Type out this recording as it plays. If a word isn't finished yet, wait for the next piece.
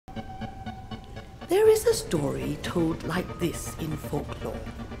There is a story told like this in folklore.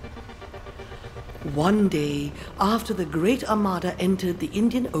 One day, after the Great Armada entered the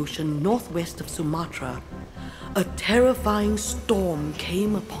Indian Ocean northwest of Sumatra, a terrifying storm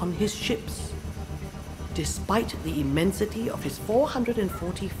came upon his ships. Despite the immensity of his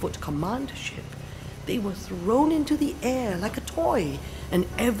 440-foot command ship, they were thrown into the air like a toy, and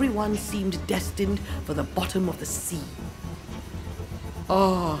everyone seemed destined for the bottom of the sea.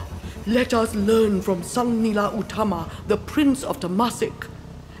 Ah, let us learn from Sangnila Uttama, the Prince of Temasek.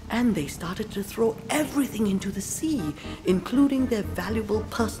 And they started to throw everything into the sea, including their valuable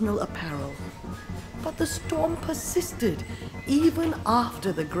personal apparel. But the storm persisted, even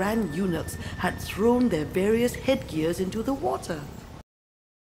after the Grand Eunuchs had thrown their various headgears into the water.